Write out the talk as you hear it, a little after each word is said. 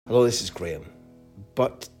Hello, this is Graham,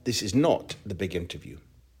 but this is not the big interview.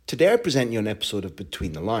 Today I present you an episode of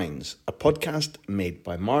Between the Lines, a podcast made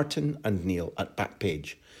by Martin and Neil at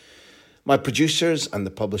Backpage, my producers and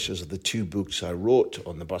the publishers of the two books I wrote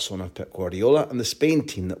on the Barcelona Pep Guardiola and the Spain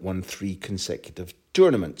team that won 3 consecutive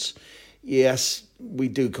tournaments. Yes, we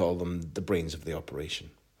do call them the brains of the operation.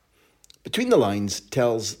 Between the Lines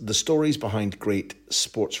tells the stories behind great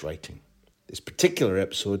sports writing. This particular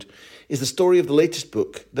episode is the story of the latest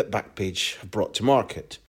book that Backpage have brought to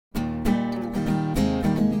market.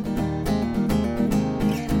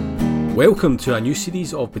 Welcome to a new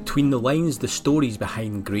series of Between the Lines, the stories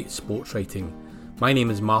behind great sports writing. My name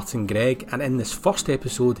is Martin Gregg, and in this first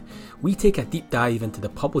episode we take a deep dive into the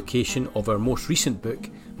publication of our most recent book,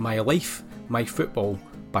 My Life, My Football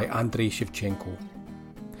by Andriy Shevchenko.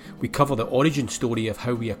 We cover the origin story of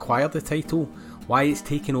how we acquired the title, why it's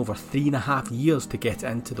taken over 3.5 years to get it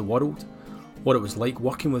into the world, what it was like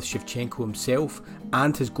working with Shevchenko himself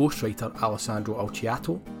and his ghostwriter Alessandro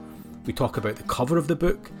Alciato. We talk about the cover of the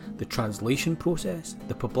book, the translation process,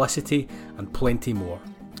 the publicity and plenty more.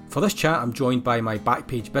 For this chat I'm joined by my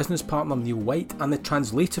Backpage business partner Neil White and the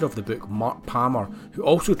translator of the book Mark Palmer, who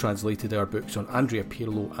also translated our books on Andriy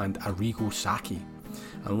Pirlo and Arrigo Sacchi.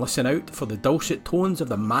 And listen out for the dulcet tones of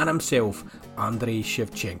the man himself, Andriy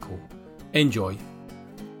Shevchenko. Enjoy.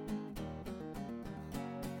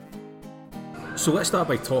 So let's start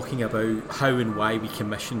by talking about how and why we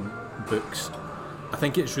commission books. I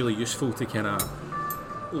think it's really useful to kind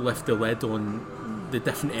of lift the lid on the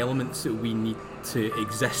different elements that we need to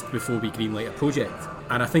exist before we greenlight a project.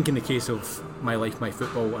 And I think in the case of My Life, My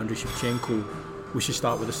Football, Andriy Shevchenko, we should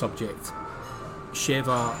start with the subject.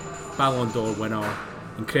 Sheva, Ballon d'Or winner,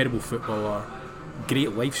 incredible footballer,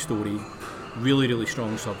 great life story, really, really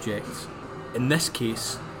strong subject. In this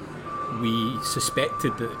case, we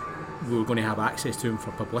suspected that we were going to have access to him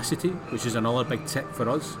for publicity, which is another big tick for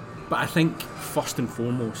us. But I think, first and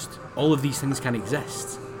foremost, all of these things can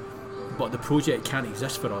exist, but the project can't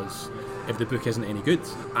exist for us if the book isn't any good.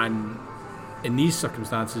 And in these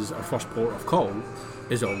circumstances, our first port of call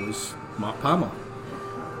is always Mark Palmer.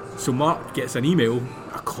 So Mark gets an email,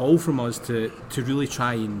 a call from us to really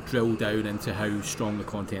try and drill down into how strong the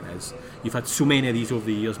content is. You've had so many of these over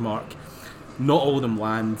the years, Mark. Not all of them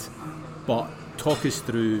land, but talk us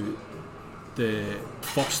through the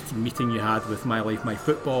first meeting you had with My Life, My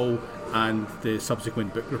Football and the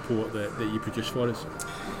subsequent book report that you produced for us.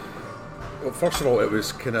 Well, first of all, it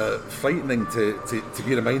was kind of frightening to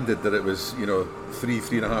be reminded that it was,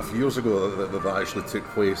 3.5 years ago that actually took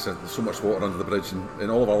place, and so much water under the bridge in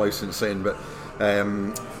all of our lives since then. But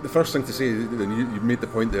the first thing to say, and you made the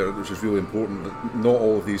point there, which is really important, that not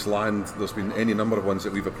all of these land. There's been any number of ones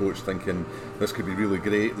that we've approached thinking this could be really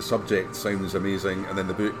great, the subject sounds amazing, and then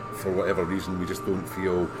the book, for whatever reason, we just don't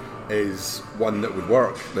feel is one that would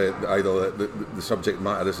work. Either the subject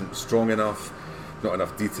matter isn't strong enough, not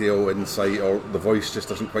enough detail, insight, or the voice just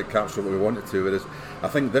doesn't quite capture what we want it to. Whereas I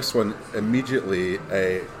think this one immediately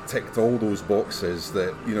ticked all those boxes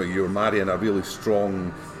that, you're marrying a really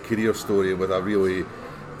strong career story with a really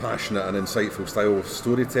passionate and insightful style of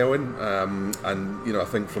storytelling. And, I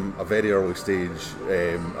think from a very early stage,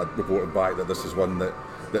 I reported back that this is one that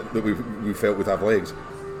we felt would have legs.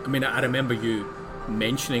 I mean, I remember you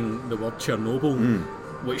mentioning the word Chernobyl,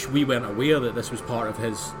 which we weren't aware that this was part of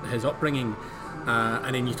his upbringing.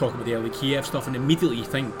 And then you talk about the early Kiev stuff, and immediately you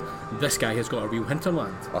think this guy has got a real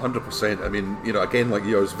hinterland. 100%. I mean, again, like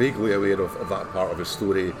you, I was vaguely aware of that part of his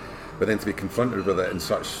story, but then to be confronted with it in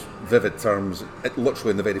such vivid terms, literally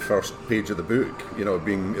in the very first page of the book,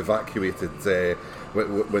 being evacuated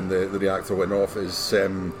when the reactor went off is,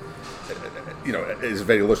 is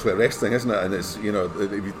very literally arresting, isn't it? And it's,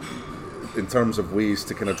 in terms of ways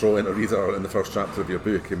to kind of draw in a reader in the first chapter of your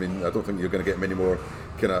book, I mean, I don't think you're going to get many more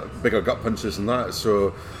kind of bigger gut punches than that.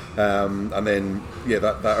 So, and then,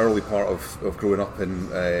 that early part of growing up in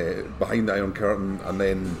behind the Iron Curtain and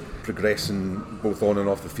then progressing both on and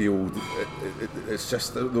off the field, it's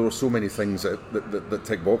just, there were so many things that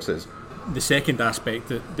tick boxes. The second aspect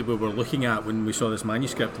that we were looking at when we saw this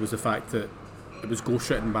manuscript was the fact that it was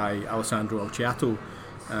ghostwritten by Alessandro Alciato,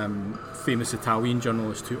 famous Italian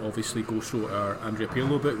journalist who obviously ghostwrote our Andriy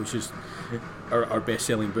Pirlo book, which is our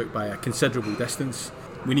best-selling book by a considerable distance.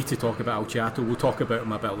 We need to talk about Alciato. We'll talk about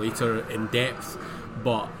him a bit later in depth,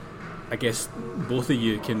 but I guess both of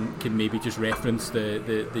you can maybe just reference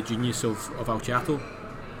the genius of Alciato.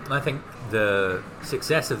 I think the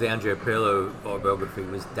success of the Andriy Pirlo autobiography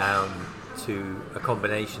was down to a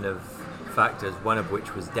combination of factors, one of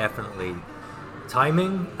which was definitely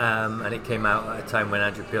timing, and it came out at a time when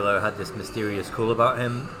Andriy Pirlo had this mysterious cool about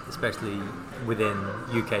him, especially within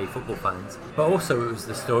UK football fans. But also it was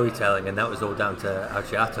the storytelling, and that was all down to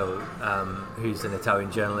Alciato, who's an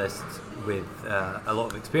Italian journalist with a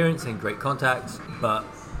lot of experience and great contacts. But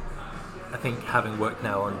I think having worked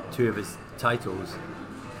now on 2 of his titles,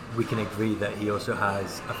 we can agree that he also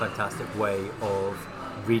has a fantastic way of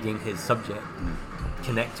reading his subject,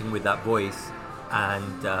 connecting with that voice,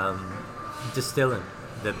 and distilling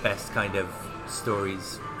the best kind of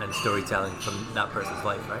stories and storytelling from that person's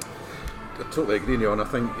life, right? I totally agree, Neil, and I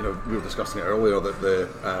think we were discussing it earlier that the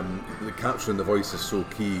capturing the voice is so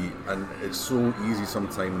key, and it's so easy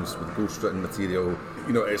sometimes with ghostwritten material.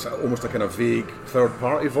 It's almost a kind of vague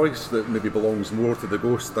third-party voice that maybe belongs more to the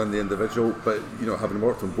ghost than the individual. But having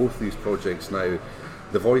worked on both these projects now,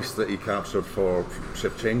 the voice that he captured for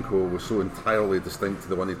Shevchenko was so entirely distinct to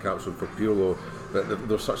the one he captured for Pirlo that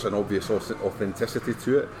there's such an obvious authenticity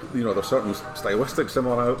to it. There's certain stylistic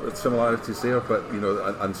similarities there, but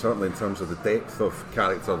and certainly in terms of the depth of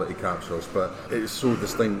character that he captures. But it's so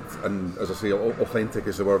distinct, and as I say, authentic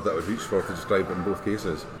is the word that I would reach for to describe it in both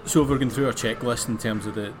cases. So if we're going through our checklist in terms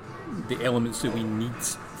of the elements that we need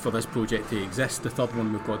for this project to exist, the third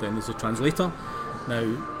one we've got down is a translator. Now,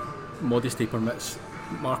 modesty permits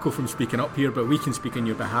Marco from speaking up here, but we can speak on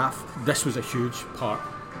your behalf. This was a huge part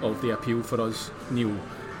of the appeal for us, Neil.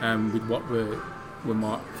 We'd worked with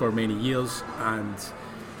Mark for many years, and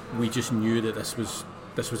we just knew that this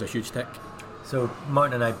was a huge tick. So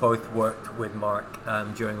Martin and I both worked with Mark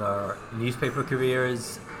during our newspaper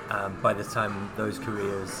careers. By the time those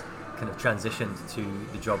careers kind of transitioned to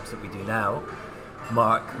the jobs that we do now,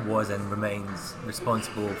 Mark was and remains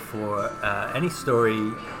responsible for any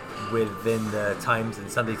story within the Times and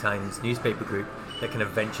Sunday Times newspaper group that kind of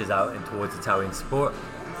ventures out and towards Italian sport.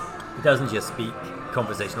 He doesn't just speak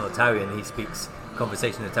conversational Italian; he speaks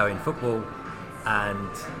conversational Italian football, and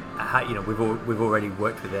we've already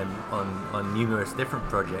worked with him on numerous different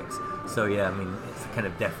projects. So yeah, I mean, it's the kind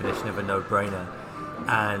of definition of a no-brainer.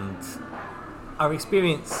 And our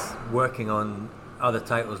experience working on other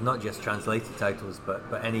titles, not just translated titles, but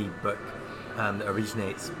any book that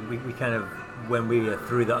originates, we kind of, when we are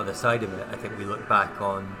through the other side of it, I think we look back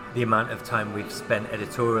on the amount of time we've spent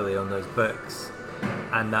editorially on those books,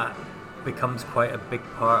 and that becomes quite a big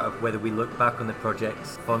part of whether we look back on the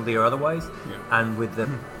projects fondly or otherwise. Yeah. And with the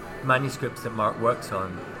manuscripts that Mark works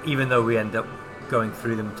on, even though we end up going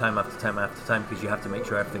through them time after time after time, because you have to make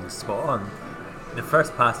sure everything's spot on, the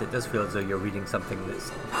first pass it does feel as though you're reading something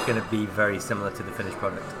that's going to be very similar to the finished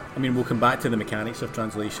product. I mean, we'll come back to the mechanics of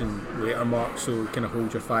translation later, Mark, so kind of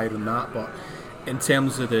hold your fire on that. But in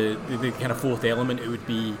terms of the kind of fourth element, it would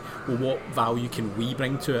be, well, what value can we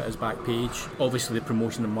bring to it as Backpage? Obviously the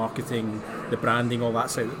promotion and marketing, the branding, all that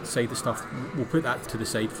side of stuff, we'll put that to the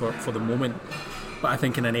side for the moment. But I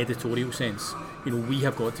think in an editorial sense, we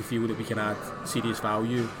have got to feel that we can add serious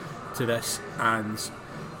value to this. And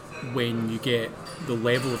when you get the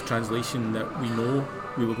level of translation that we know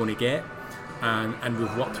we were going to get, and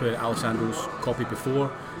we've worked with Alessandro's copy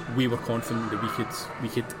before, we were confident that we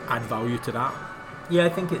could add value to that. Yeah, I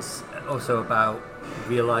think it's also about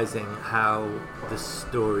realising how the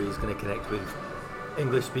story is going to connect with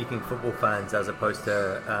English-speaking football fans, as opposed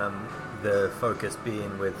to the focus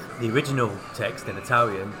being with the original text in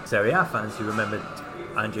Italian Serie A fans who remembered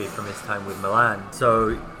Andriy from his time with Milan.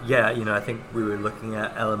 So yeah, I think we were looking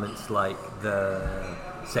at elements like the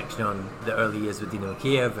section on the early years with Dinamo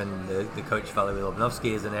Kiev and the coach Valery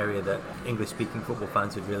Lobanovsky as an area that English-speaking football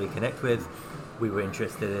fans would really connect with. We were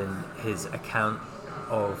interested in his account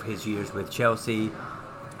of his years with Chelsea,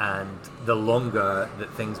 and the longer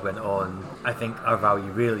that things went on, I think our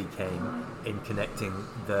value really came in connecting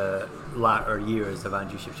the latter years of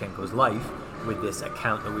Andriy Shevchenko's life with this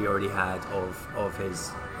account that we already had of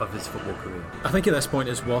his football career. I think at this point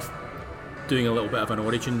it's worth doing a little bit of an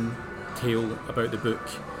origin tale about the book.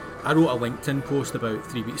 I wrote a LinkedIn post about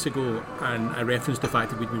 3 weeks ago, and I referenced the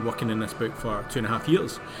fact that we'd been working in this book for 2.5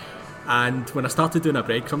 years. And when I started doing a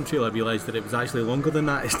breadcrumb trail, I realised that it was actually longer than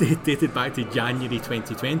that. It's dated back to January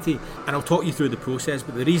 2020. And I'll talk you through the process,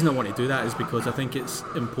 but the reason I want to do that is because I think it's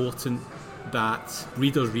important that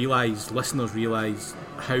readers realise, listeners realise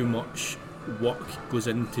how much work goes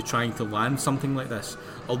into trying to land something like this.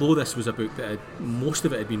 Although this was a book that most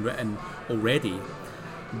of it had been written already,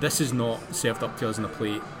 this is not served up to us on a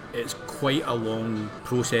plate. It's quite a long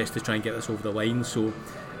process to try and get this over the line. So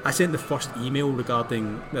I sent the first email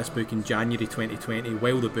regarding this book in January 2020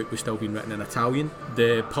 while the book was still being written in Italian.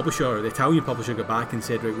 The Italian publisher got back and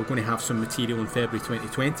said, right, we're going to have some material in February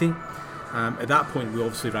 2020. At that point, we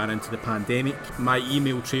obviously ran into the pandemic. My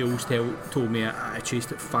email trails told me I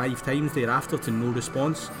chased it 5 times thereafter to no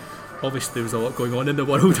response. Obviously, there was a lot going on in the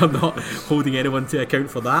world. I'm not holding anyone to account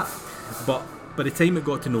for that. But by the time it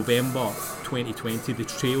got to November 2020, the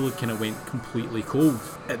trail kind of went completely cold.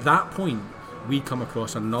 At that point, we'd come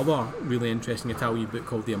across another really interesting Italian book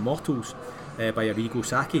called The Immortals by Arrigo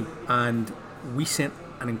Sacchi, and we sent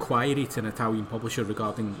an inquiry to an Italian publisher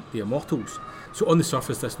regarding The Immortals. So on the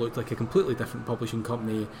surface, this looked like a completely different publishing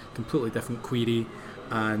company, completely different query,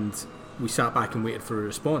 and we sat back and waited for a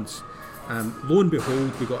response. Lo and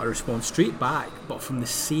behold, we got a response straight back, but from the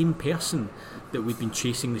same person that we'd been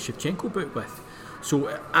chasing the Shevchenko book with.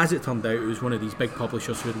 So as it turned out, it was one of these big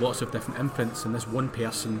publishers who had lots of different imprints, and this one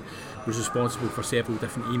person was responsible for several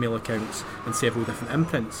different email accounts and several different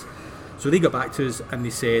imprints. So they got back to us and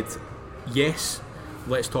they said, yes,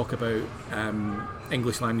 let's talk about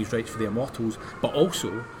English language rights for The Immortals, but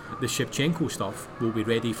also the Shevchenko stuff will be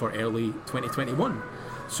ready for early 2021.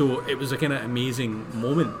 So it was a kind of amazing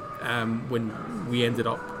moment when we ended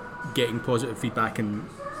up getting positive feedback in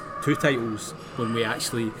 2 titles when we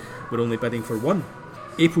actually were only bidding for 1.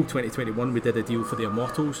 April 2021 we did a deal for The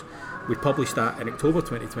Immortals. We published that in October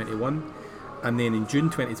 2021, and then in June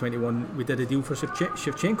 2021 we did a deal for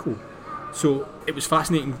Shevchenko. So it was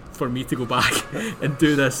fascinating for me to go back and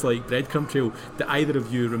do this like breadcrumb trail. Did either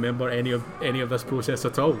of you remember any of this process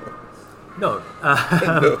at all? No.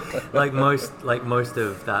 like most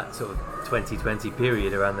of that sort of 2020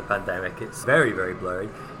 period around the pandemic, it's very, very blurry.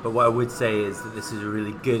 But what I would say is that this is a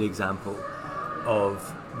really good example of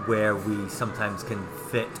where we sometimes can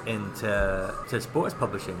fit into sports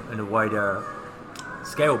publishing on a wider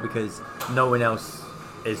scale, because no one else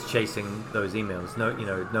is chasing those emails.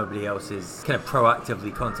 Nobody else is kind of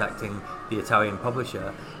proactively contacting the Italian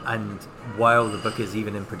publisher, and while the book is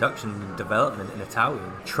even in production and development in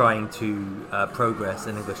Italian, trying to progress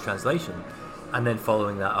an English translation, and then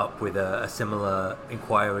following that up with a similar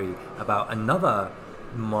inquiry about another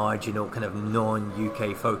marginal kind of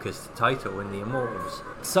non-UK focused title in The Immortals.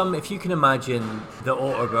 If you can imagine the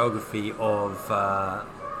autobiography of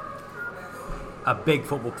a big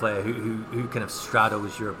football player who kind of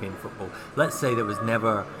straddles European football. Let's say there was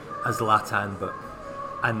never a Zlatan book,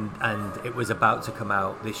 and it was about to come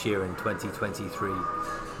out this year in 2023.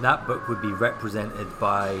 That book would be represented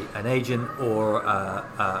by an agent or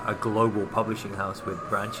a global publishing house with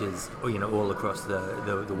branches, all across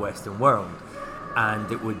the Western world,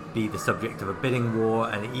 and it would be the subject of a bidding war.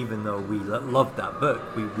 And even though we loved that book,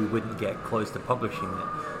 we wouldn't get close to publishing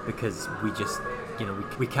it because we just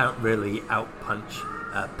we can't really outpunch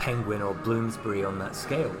Penguin or Bloomsbury on that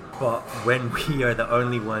scale. But when we are the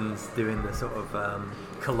only ones doing the sort of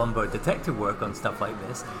Columbo detective work on stuff like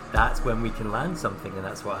this, that's when we can land something, and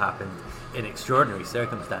that's what happened in extraordinary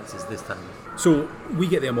circumstances this time. So we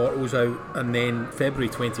get The Immortals out, and then February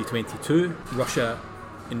 2022, Russia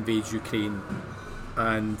invades Ukraine,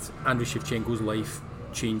 and Andriy Shevchenko's life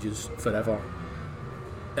changes forever.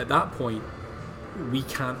 At that point, we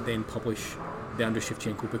can't then publish the Andriy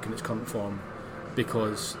Shevchenko book in its current form,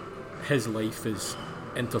 because his life is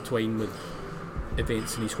intertwined with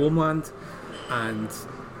events in his homeland, and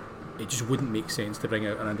it just wouldn't make sense to bring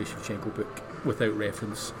out an Andriy Shevchenko book without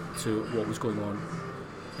reference to what was going on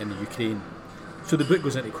in the Ukraine. So the book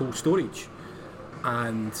goes into cold storage,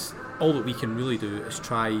 and all that we can really do is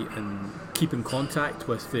try and keep in contact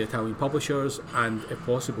with the Italian publishers and, if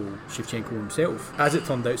possible, Shevchenko himself. As it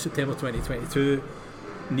turned out, September 2022,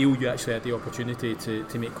 Neil, you actually had the opportunity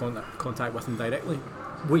to make contact with him directly.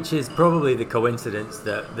 Which is probably the coincidence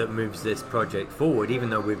that moves this project forward. Even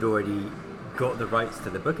though we'd already got the rights to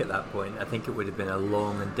the book at that point, I think it would have been a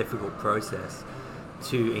long and difficult process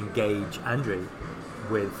to engage Andriy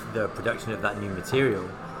with the production of that new material.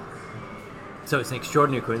 So it's an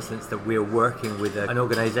extraordinary coincidence that we're working with an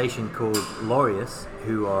organisation called Laureus,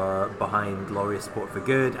 who are behind Laureus Sport for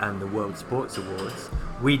Good and the World Sports Awards.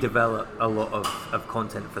 We develop a lot of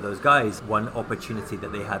content for those guys. One opportunity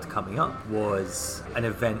that they had coming up was an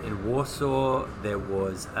event in Warsaw. There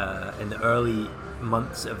was, in the early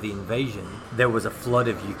months of the invasion, there was a flood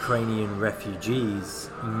of Ukrainian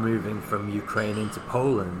refugees moving from Ukraine into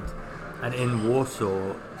Poland. And in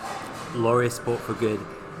Warsaw, Laureus Sport for Good,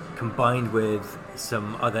 combined with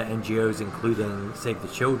some other NGOs, including Save the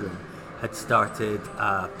Children, had started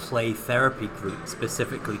a play therapy group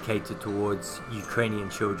specifically catered towards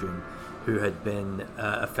Ukrainian children who had been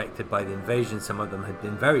affected by the invasion. Some of them had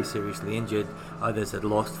been very seriously injured, others had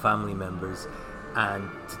lost family members, and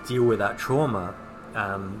to deal with that trauma,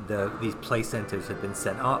 these play centres had been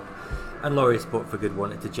set up. And Laureus Sport for Good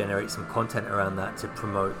wanted to generate some content around that to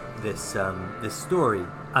promote this this story.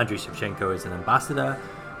 Andriy Shevchenko is an ambassador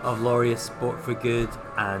of Laureus Sport for Good,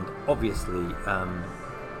 and obviously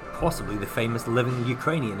possibly the famous living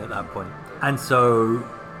Ukrainian at that point. And so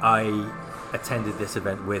I attended this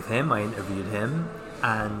event with him, I interviewed him,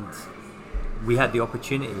 and we had the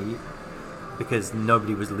opportunity, because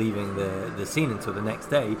nobody was leaving the scene until the next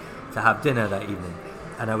day, to have dinner that evening.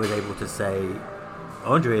 And I was able to say,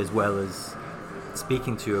 Andriy, as well as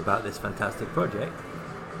speaking to you about this fantastic project,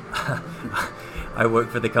 I work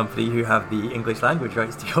for the company who have the English language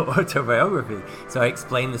rights to your autobiography. So I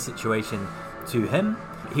explained the situation to him.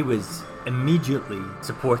 He was immediately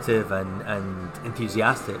supportive and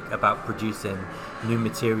enthusiastic about producing new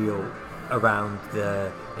material around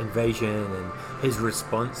the invasion and his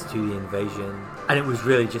response to the invasion. And it was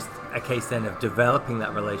really just a case then of developing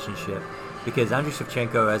that relationship, because Andriy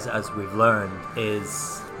Shevchenko, as we've learned,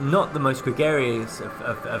 is not the most gregarious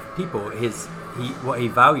of people. What he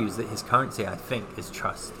values, that his currency, I think, is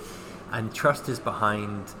trust. And trust is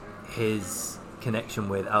behind his connection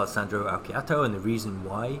with Alessandro Alciato, and the reason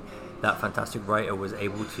why that fantastic writer was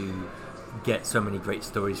able to get so many great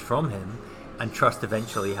stories from him. And trust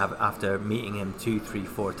eventually, after meeting him 2, 3,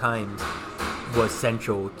 4 times, was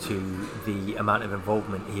central to the amount of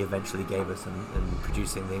involvement he eventually gave us in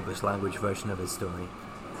producing the English language version of his story.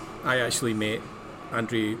 I actually met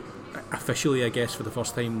Andriy officially, I guess, for the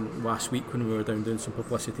first time last week when we were down doing some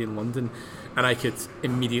publicity in London, and I could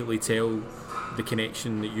immediately tell the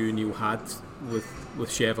connection that you and Neil had with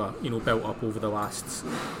Sheva, built up over the last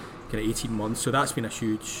kind of 18 months. So that's been a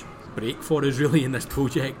huge break for us really in this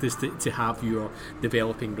project, is to have your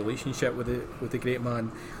developing relationship with the great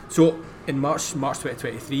man. So in March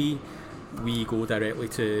 2023, we go directly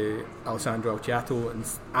to Alessandro Alciato and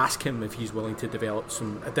ask him if he's willing to develop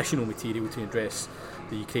some additional material to address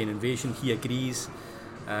the Ukraine invasion. He agrees.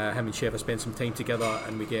 Him and Sheva spend some time together,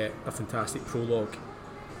 and we get a fantastic prologue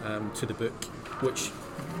to the book, which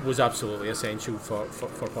was absolutely essential for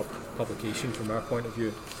publication from our point of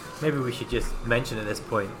view. Maybe we should just mention at this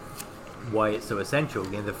point why it's so essential.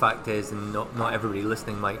 The fact is, and not everybody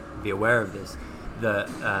listening might be aware of this, that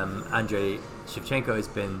Andriy Shevchenko has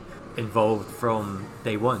been involved from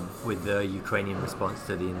day one with the Ukrainian response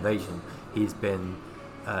to the invasion. He's been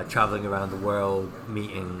traveling around the world,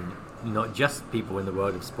 meeting not just people in the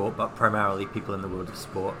world of sport, but primarily people in the world of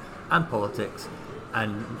sport and politics,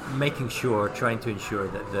 and trying to ensure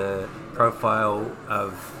that the profile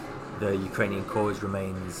of the Ukrainian cause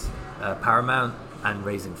remains paramount, and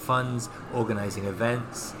raising funds, organising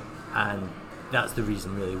events, and that's the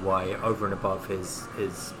reason really why, over and above his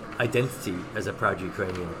identity as a proud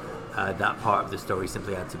Ukrainian, that part of the story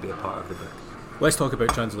simply had to be a part of the book. Let's talk about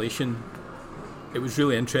translation. It was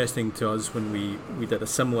really interesting to us when we did a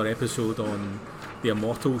similar episode on the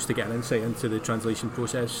Immortals to get an insight into the translation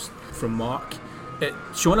process from Mark. It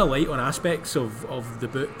shone a light on aspects of the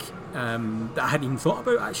book that I hadn't even thought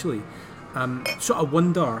about, actually. So I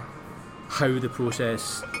wonder how the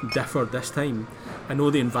process differed this time. I know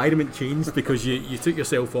the environment changed because you took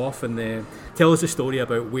yourself off, and tell us a story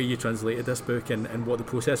about where you translated this book and what the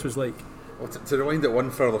process was like. Well, to rewind it one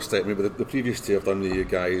further step, maybe the previous two I've done with you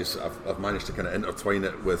guys, I've managed to kind of intertwine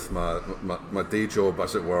it with my day job,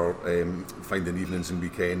 as it were, finding evenings and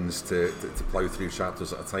weekends to plough through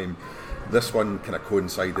chapters at a time. This one kind of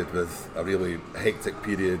coincided with a really hectic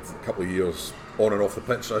period, a couple of years on and off the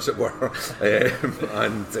pitch, as it were,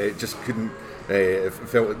 and just couldn't. It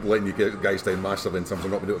felt like letting you guys down massively in terms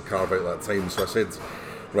of not being able to carve out that time. So I said,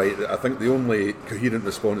 right, I think the only coherent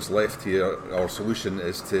response left here, or solution,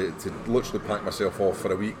 is to literally pack myself off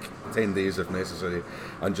for a week, 10 days if necessary,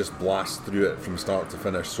 and just blast through it from start to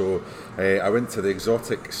finish. So I went to the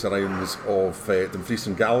exotic surrounds of Dumfries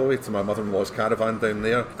and Galloway, to my mother-in-law's caravan down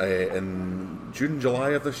there in June,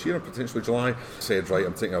 July of this year, potentially July. Said, right,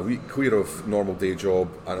 I'm taking a week clear of normal day job,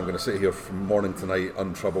 and I'm going to sit here from morning to night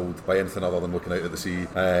untroubled by anything other than looking out at the sea,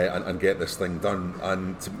 and get this thing done.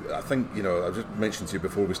 And I think, I just mentioned to you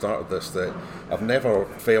before we started this that I've never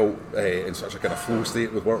felt in such a kind of flow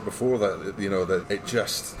state with work before, that that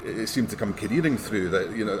it seemed to come careering through,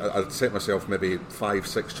 that I'd set myself maybe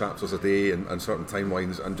 5-6 chapters a day and certain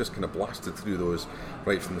timelines, and just kind of blasted through those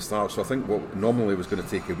right from the start. So I think what normally was going to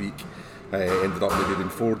take a week ended up maybe in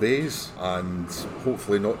 4 days, and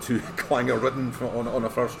hopefully not too clanger-ridden on a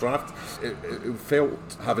first draft. It felt,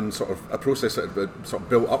 having sort of a process that had sort of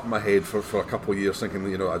built up in my head for a couple of years, thinking,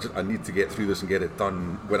 I need to get through this and get it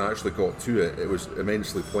done. When I actually got to it, it was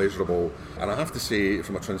immensely pleasurable, and I have to say,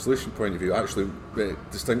 from a translation point of view, actually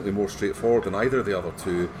distinctly more straightforward than either of the other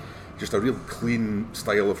two. just a real clean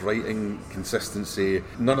style of writing, consistency.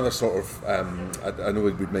 None of the sort of, I know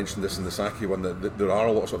we'd mentioned this in the Saki one, that there are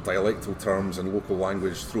a lot of sort of dialectal terms and local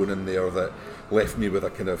language thrown in there that left me with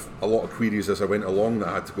a lot of queries as I went along, that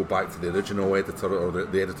I had to go back to the original editor or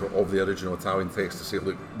the editor of the original Italian text to say,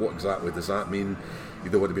 look, what exactly does that mean? You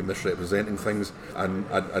don't want to be misrepresenting things. And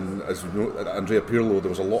as we know, Andrea Pirlo, there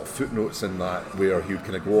was a lot of footnotes in that where he would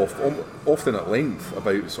kind of go off, often at length,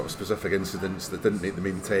 about sort of specific incidents that didn't make the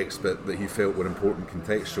main text but that he felt were important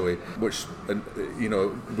contextually, which,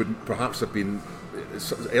 would perhaps have been,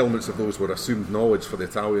 elements of those were assumed knowledge for the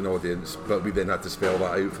Italian audience, but we then had to spell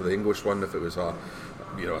that out for the English one if it was a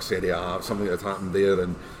Serie A, something that had happened there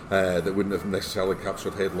and that wouldn't have necessarily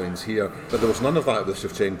captured headlines here. But there was none of that with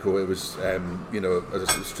Shevchenko. It was, a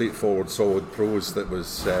straightforward, solid prose that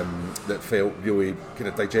was that felt really kind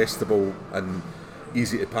of digestible and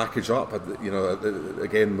easy to package up.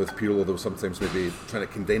 Again, with Pirlo, there was sometimes maybe trying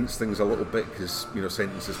to condense things a little bit because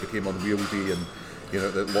sentences became unwieldy, and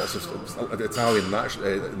lots of Italian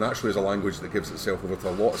naturally is a language that gives itself over to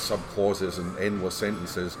a lot of subclauses and endless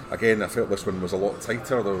sentences. Again, I felt this one was a lot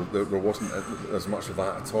tighter. There wasn't as much of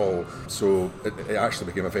that at all, so it actually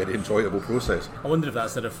became a very enjoyable process. I wonder if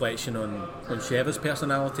that's a reflection on Shev's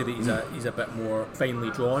personality, that he's a bit more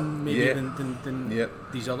finely drawn maybe than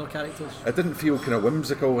these other characters. It didn't feel kind of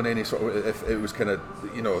whimsical in any sort of, if it was kind of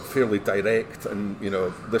fairly direct and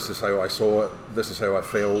this is how I saw it, this is how I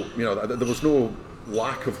felt. There was no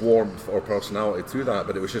lack of warmth or personality to that,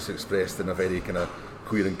 but it was just expressed in a very kind of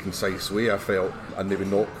clear and concise way, I felt, and maybe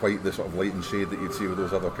not quite the sort of light and shade that you'd see with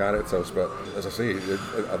those other characters, but as I say,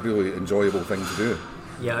 a really enjoyable thing to do.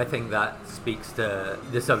 Yeah, I think that speaks to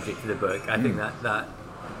the subject of the book. I think that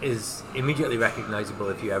is immediately recognisable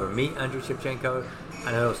if you ever meet Andriy Shevchenko,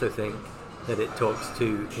 and I also think that it talks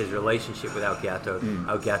to his relationship with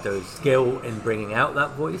Algiato's skill in bringing out that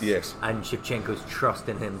voice, yes, and Shevchenko's trust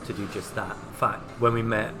in him to do just that. In fact, when we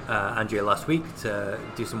met Andriy last week to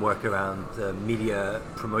do some work around the media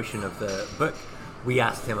promotion of the book, we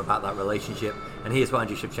asked him about that relationship, and here's what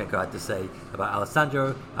Andriy Shevchenko had to say about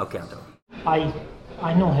Alessandro Algiato. I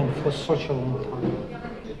know him for such a long time.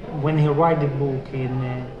 When he wrote the book,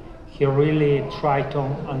 he really tried to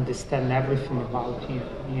understand everything about you,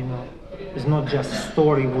 It's not just a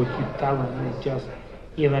story what you tell him, it's just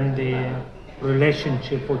even the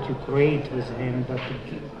relationship what you create with him, that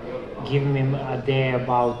give him an idea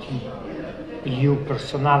about your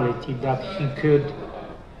personality that he could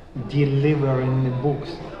deliver in the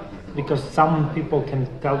books. Because some people can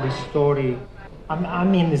tell the story.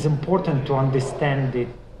 It's important to understand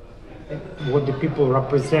what the people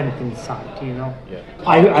represent inside, Yeah.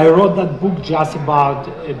 I wrote that book just about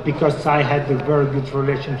because I had a very good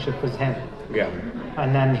relationship with him. Yeah.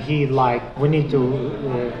 And then he we need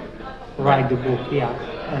to write the book, yeah.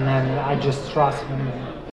 And then I just trust him.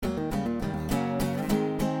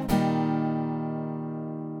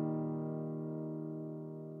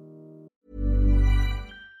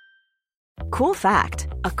 Cool fact,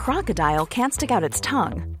 a crocodile can't stick out its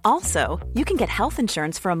tongue. Also, you can get health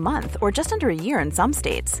insurance for a month or just under a year in some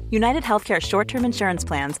states. United Healthcare short-term insurance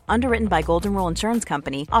plans, underwritten by Golden Rule Insurance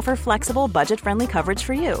Company, offer flexible, budget-friendly coverage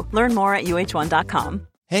for you. Learn more at uh1.com.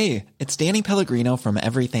 Hey, it's Danny Pellegrino from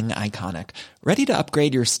Everything Iconic. Ready to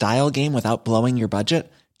upgrade your style game without blowing your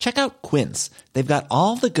budget? Check out Quince. They've got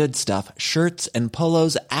all the good stuff, shirts and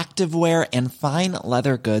polos, activewear, and fine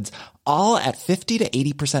leather goods, all at 50 to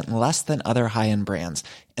 80% less than other high-end brands.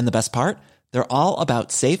 And the best part? They're all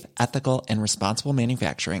about safe, ethical, and responsible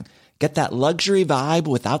manufacturing. Get that luxury vibe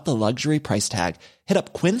without the luxury price tag. Hit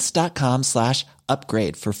up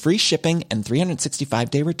quince.com/upgrade for free shipping and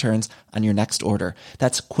 365-day returns on your next order.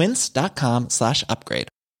 That's quince.com/upgrade.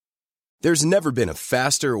 There's never been a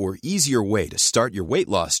faster or easier way to start your weight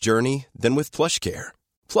loss journey than with PlushCare.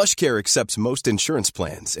 PlushCare accepts most insurance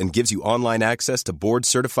plans and gives you online access to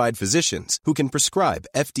board-certified physicians who can prescribe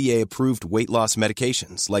FDA-approved weight loss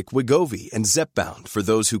medications like Wegovy and Zepbound for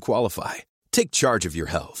those who qualify. Take charge of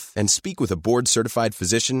your health and speak with a board-certified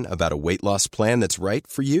physician about a weight loss plan that's right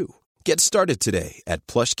for you. Get started today at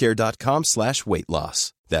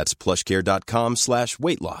plushcare.com/weight-loss. That's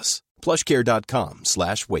plushcare.com/weight-loss.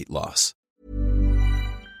 plushcare.com/weight-loss.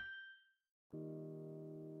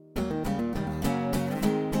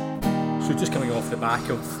 So just coming off the back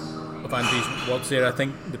of Andrew's words there, I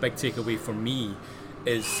think the big takeaway for me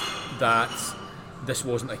is that this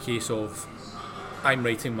wasn't a case of I'm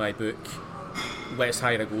writing my book, let's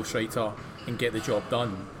hire a ghostwriter and get the job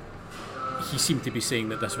done. He seemed to be saying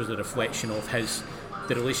that this was a reflection of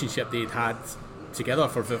the relationship they'd had together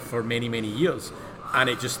for many, many years, and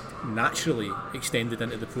it just naturally extended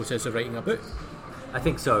into the process of writing a book. I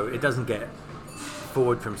think so. It doesn't get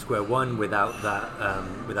forward from square one without that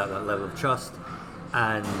level of trust,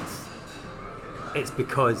 and it's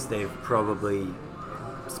because they've probably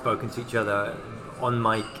spoken to each other on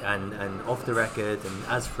mic and off the record and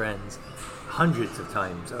as friends hundreds of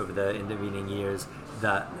times over the intervening years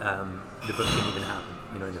that the book didn't even happen,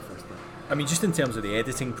 in the first place. I mean, just in terms of the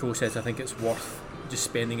editing process, I think it's worth just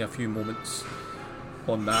spending a few moments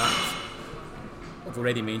on that. I've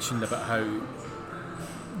already mentioned about how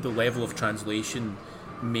the level of translation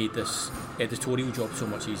made this editorial job so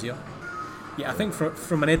much easier. Yeah, I think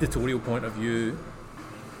from an editorial point of view,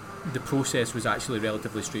 the process was actually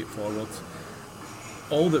relatively straightforward.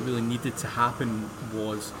 All that really needed to happen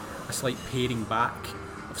was a slight paring back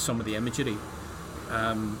of some of the imagery.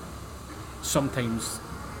 Sometimes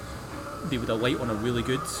they would alight on a really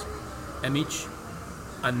good image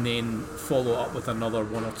and then follow up with another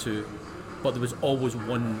one or two, but there was always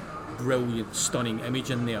one brilliant, stunning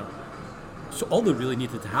image in there. So all that really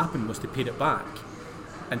needed to happen was to pare it back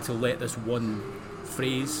and to let this one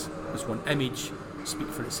phrase, this one image, speak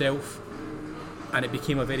for itself, and it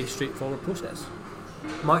became a very straightforward process.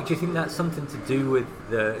 Mark, do you think that's something to do with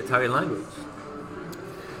the Italian language?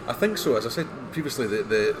 I think so. As I said previously,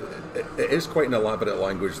 it is quite an elaborate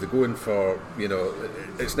language. They're going for,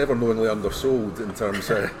 it's never knowingly undersold in terms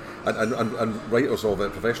of, and writers of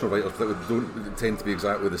it, professional writers, that don't tend to be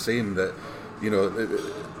exactly the same. That,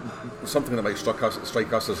 something that might strike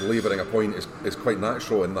us as labouring a point is quite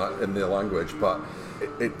natural in the language, but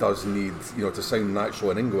it does need, to sound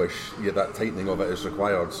natural in English. Yeah, that tightening of it is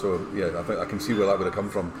required. So yeah, I think I can see where that would have come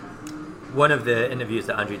from. One of the interviews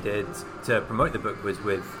that Andriy did to promote the book was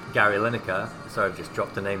with Gary Lineker. Sorry, I've just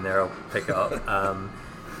dropped a name there, I'll pick it up.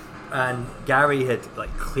 And Gary had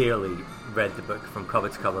clearly read the book from cover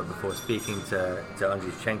to cover before speaking to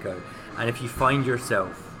Andriy Shevchenko. And if you find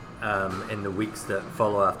yourself in the weeks that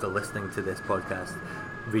follow after listening to this podcast,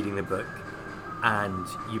 reading the book, and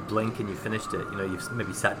you blink and you finished it, you've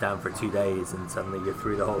maybe sat down for 2 days and suddenly you're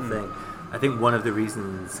through the whole thing. I think one of the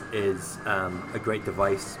reasons is a great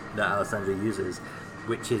device that Alessandro uses,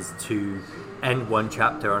 which is to end one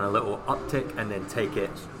chapter on a little uptick and then take it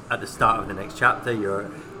at the start of the next chapter. You're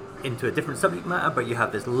into a different subject matter, but you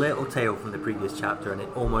have this little tail from the previous chapter, and it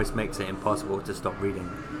almost makes it impossible to stop reading.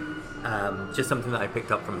 Just something that I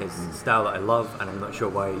picked up from his style that I love, and I'm not sure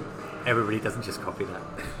why everybody doesn't just copy that.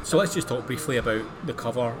 So let's just talk briefly about the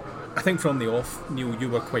cover. I think from the off, Neil, you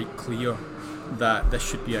were quite clear that this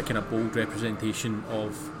should be a kind of bold representation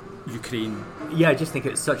of Ukraine. Yeah, I just think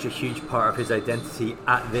it's such a huge part of his identity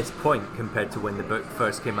at this point compared to when the book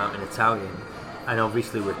first came out in Italian. And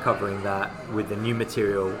obviously we're covering that with the new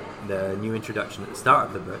material, the new introduction at the start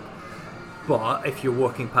of the book. But if you're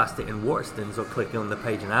walking past it in Waterstones or clicking on the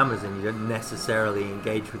page on Amazon, you don't necessarily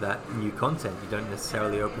engage with that new content. You don't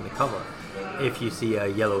necessarily open the cover. If you see a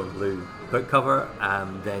yellow and blue book cover,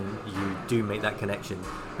 then you do make that connection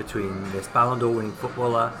between this Ballon d'Or winning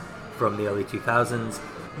footballer from the early 2000s,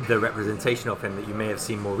 the representation of him that you may have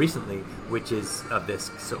seen more recently, which is of this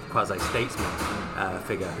sort of quasi-statesman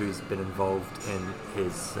figure who's been involved in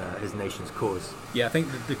his nation's cause. Yeah, I think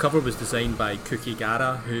the cover was designed by Kuki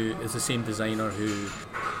Gara, who is the same designer who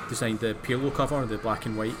designed the Pirlo cover, the black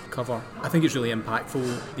and white cover. I think it's really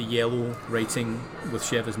impactful. The yellow writing with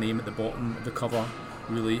Sheva's name at the bottom of the cover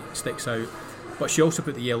really sticks out. But she also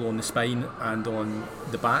put the yellow on the spine and on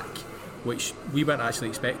the back, which we weren't actually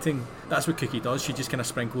expecting. That's what Cookie does. She just kind of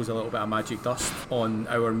sprinkles a little bit of magic dust on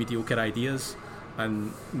our mediocre ideas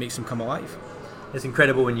and makes them come alive. It's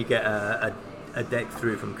incredible when you get a deck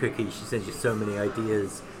through from Cookie. She sends you so many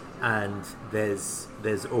ideas, and there's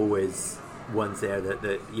always ones there that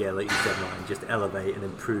like you said, Martin, just elevate and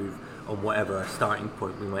improve on whatever starting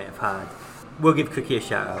point we might have had. We'll give Cookie a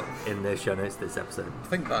shout out in the show notes this episode. I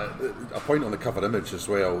think that a point on the cover image as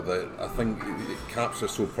well, that I think it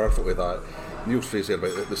captures so perfectly that Neil's phrase there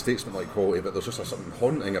about the statesman-like quality, but there's just something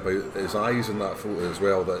haunting about his eyes in that photo as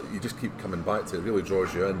well that you just keep coming back to. It really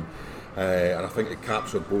draws you in. And I think it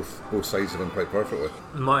captured both sides of him quite perfectly.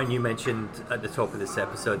 Martin, you mentioned at the top of this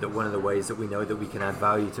episode that one of the ways that we know that we can add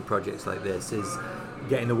value to projects like this is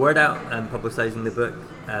getting the word out and publicising the book.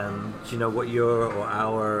 Do you know what your or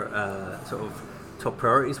our sort of top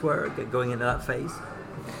priorities were going into that phase?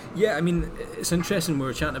 Yeah, I mean, it's interesting. We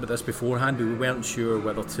were chatting about this beforehand, but we weren't sure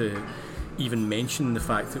whether to even mention the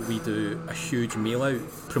fact that we do a huge mail out,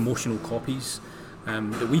 promotional copies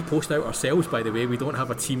that we post out ourselves, by the way. We don't have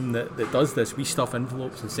a team that does this. We stuff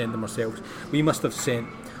envelopes and send them ourselves. We must have sent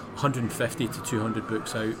 150 to 200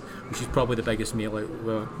 books out, which is probably the biggest mail out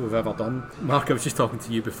we've ever done. Mark, I was just talking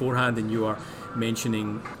to you beforehand, and you were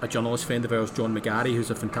mentioning a journalist friend of ours, John McGarry, who's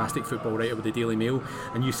a fantastic football writer with the Daily Mail,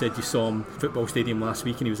 and you said you saw him Football Stadium last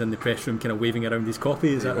week and he was in the press room kind of waving around his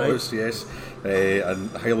copy, is that right? He was, yes, and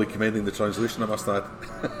highly commending the translation, I must add.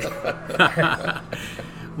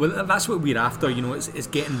 Well, that's what we're after, it's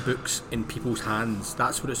getting books in people's hands.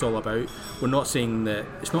 That's what it's all about. We're not saying that,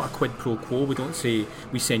 it's not a quid pro quo. We don't say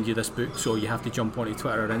we send you this book so you have to jump onto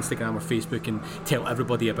Twitter or Instagram or Facebook and tell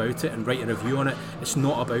everybody about it and write a review on it. It's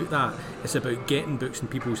not about that. It's about getting books in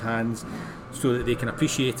people's hands so that they can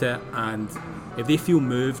appreciate it, and if they feel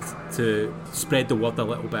moved, to spread the word a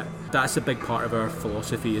little bit. That's a big part of our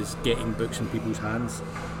philosophy, is getting books in people's hands.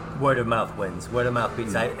 Word of mouth wins. Word of mouth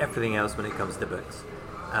beats out everything else when it comes to books.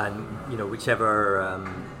 And whichever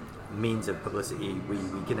means of publicity we're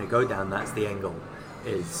going to go down, that's the end goal.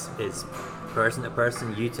 Is person to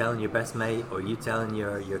person, you telling your best mate or you telling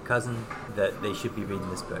your cousin that they should be reading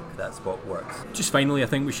this book. That's what works. Just finally, I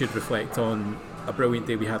think we should reflect on a brilliant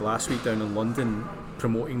day we had last week down in London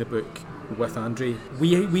promoting the book with Andriy.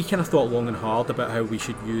 We kind of thought long and hard about how we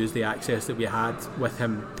should use the access that we had with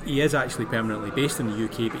him. He is actually permanently based in the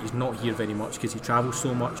UK, but he's not here very much because he travels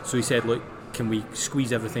so much. So he said, look, can we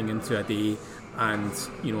squeeze everything into a day, and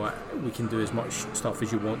we can do as much stuff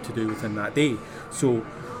as you want to do within that day. So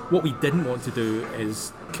what we didn't want to do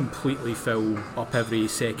is completely fill up every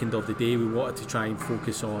second of the day. We wanted to try and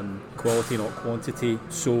focus on quality, not quantity.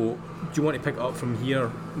 So do you want to pick it up from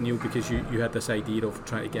here, Neil, because you had this idea of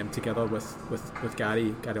trying to get him together with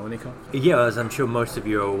Gary Lineker? Yeah, as I'm sure most of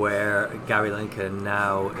you are aware, Gary Lineker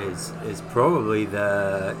now is probably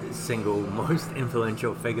the single most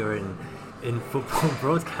influential figure in football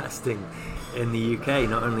broadcasting in the UK.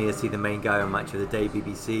 Not only is he the main guy on Match of the Day,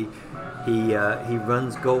 BBC, he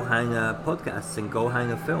runs Goalhanger podcasts and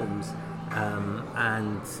Goalhanger films,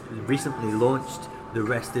 and recently launched The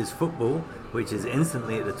Rest Is Football, which is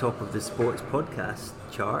instantly at the top of the sports podcast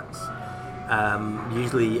charts,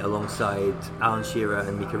 usually alongside Alan Shearer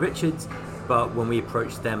and Mika Richards. But when we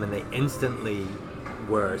approached them and they instantly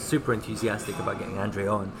were super enthusiastic about getting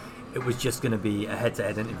Andriy on, it was just going to be a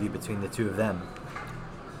head-to-head interview between the two of them.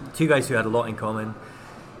 Two guys who had a lot in common.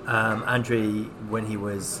 Andriy, when he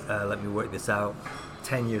was, let me work this out,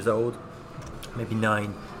 10 years old, maybe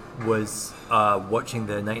 9, was watching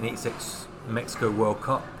the 1986 Mexico World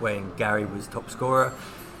Cup when Gary was top scorer,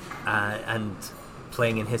 and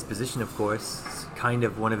playing in his position, of course, kind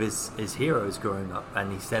of one of his heroes growing up.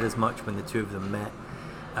 And he said as much when the two of them met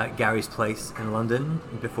at Gary's place in London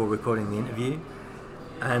before recording the interview.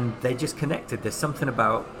 And they just connected. There's something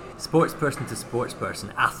about sports person to sports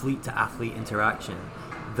person, athlete to athlete interaction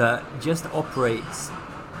that just operates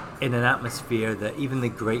in an atmosphere that even the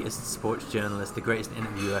greatest sports journalist, the greatest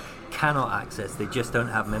interviewer cannot access. They just don't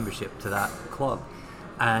have membership to that club.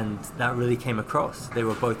 And that really came across. They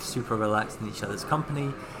were both super relaxed in each other's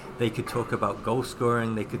company. They could talk about goal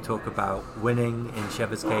scoring. They could talk about winning, in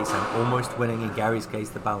Sheva's case, and almost winning, in Gary's case,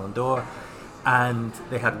 the Ballon d'Or. And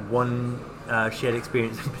they had one shared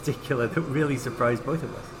experience in particular that really surprised both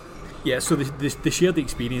of us. Yeah, so the shared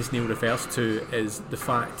experience Neil refers to is the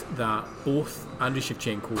fact that both Andriy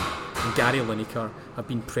Shevchenko and Gary Lineker have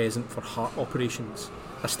been present for heart operations.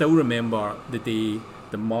 I still remember the day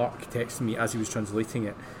that Mark texted me as he was translating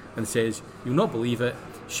it and says, "You'll not believe it,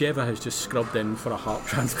 Sheva has just scrubbed in for a heart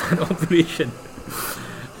transplant operation."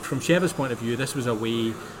 From Sheva's point of view, this was a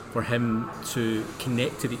way for him to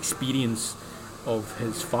connect to the experience of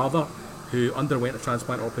his father, who underwent a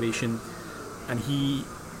transplant operation, and he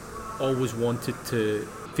always wanted to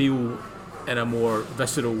feel in a more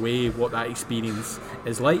visceral way what that experience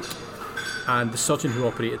is like. And the surgeon who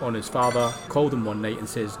operated on his father called him one night and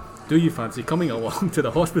says, "Do you fancy coming along to the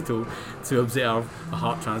hospital to observe a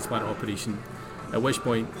heart transplant operation?" At which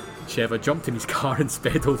point Sheva jumped in his car and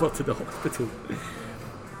sped over to the hospital.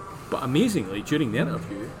 But amazingly, during the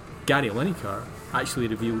interview, Gary Lineker actually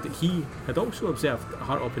revealed that he had also observed a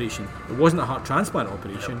heart operation. It wasn't a heart transplant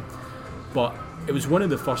operation, but it was one of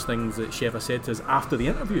the first things that Sheva said to us after the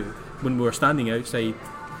interview. When we were standing outside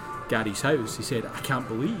Gary's house, he said, "I can't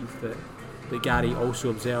believe that Gary also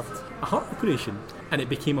observed a heart operation." And it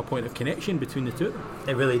became a point of connection between the two of them.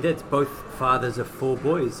 It really did. Both fathers of 4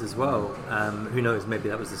 boys as well. Who knows, maybe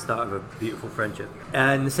that was the start of a beautiful friendship.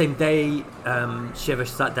 And the same day, Sheva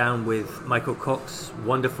sat down with Michael Cox,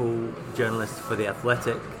 wonderful journalist for The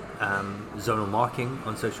Athletic, zonal marking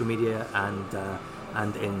on social media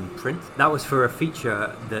and in print. That was for a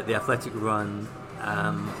feature that The Athletic run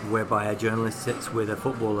whereby a journalist sits with a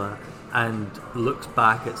footballer and looks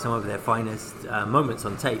back at some of their finest moments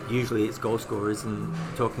on tape. Usually it's goal scorers and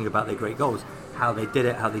talking about their great goals, how they did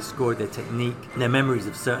it, how they scored, their technique, their memories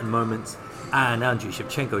of certain moments. And Andriy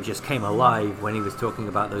Shevchenko just came alive when he was talking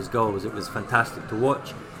about those goals. It was fantastic to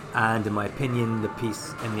watch. And in my opinion, the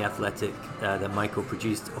piece in The Athletic that Michael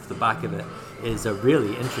produced off the back of it is a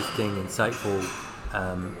really interesting, insightful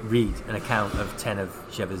read, an account of 10 of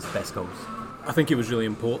Shev's best goals. I think it was really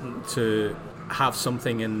important to have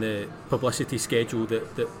something in the publicity schedule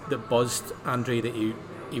that buzzed Andriy, that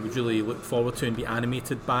he would really look forward to and be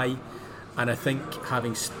animated by. And I think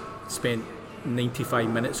having spent 95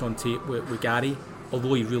 minutes on tape with Gary,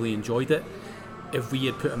 although he really enjoyed it, if we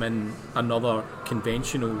had put him in another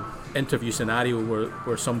conventional interview scenario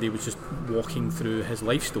where somebody was just walking through his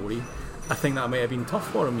life story, I think that might have been tough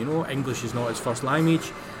for him. English is not his first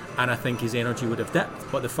language, and I think his energy would have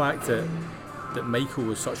dipped. But the fact that Michael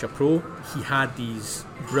was such a pro, he had these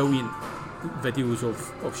brilliant videos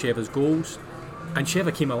of Shev's goals, and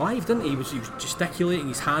Sheva came alive, didn't he? He was gesticulating,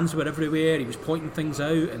 his hands were everywhere, he was pointing things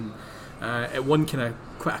out, and at one kind of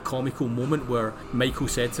quite a comical moment where Michael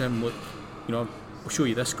said to him, look, I'll show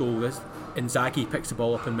you this goal. Inzaghi picks the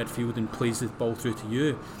ball up in midfield and plays the ball through to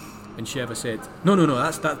you. And Sheva said, no,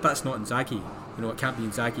 that's not Inzaghi. It can't be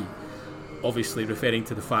Inzaghi. Obviously referring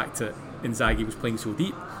to the fact that Inzaghi was playing so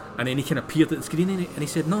deep. And then he kind of peered at the screen and he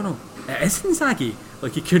said, no, it is Inzaghi.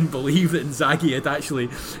 Like, he couldn't believe that Inzaghi had actually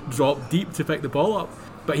dropped deep to pick the ball up.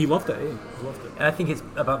 But he loved it, He loved it. And I think it's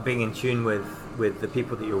about being in tune with the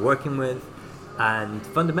people that you're working with. And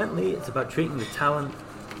fundamentally, it's about treating the talent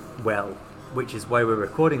well, which is why we're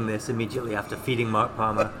recording this immediately after feeding Mark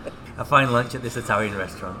Palmer a fine lunch at this Italian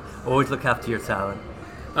restaurant. Always look after your talent.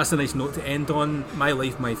 That's a nice note to end on. My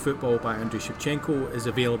Life, My Football by Andriy Shevchenko is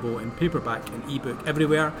available in paperback and ebook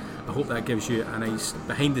everywhere. I hope that gives you a nice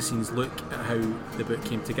behind the scenes look at how the book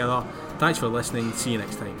came together. Thanks for listening. See you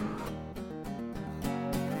next time.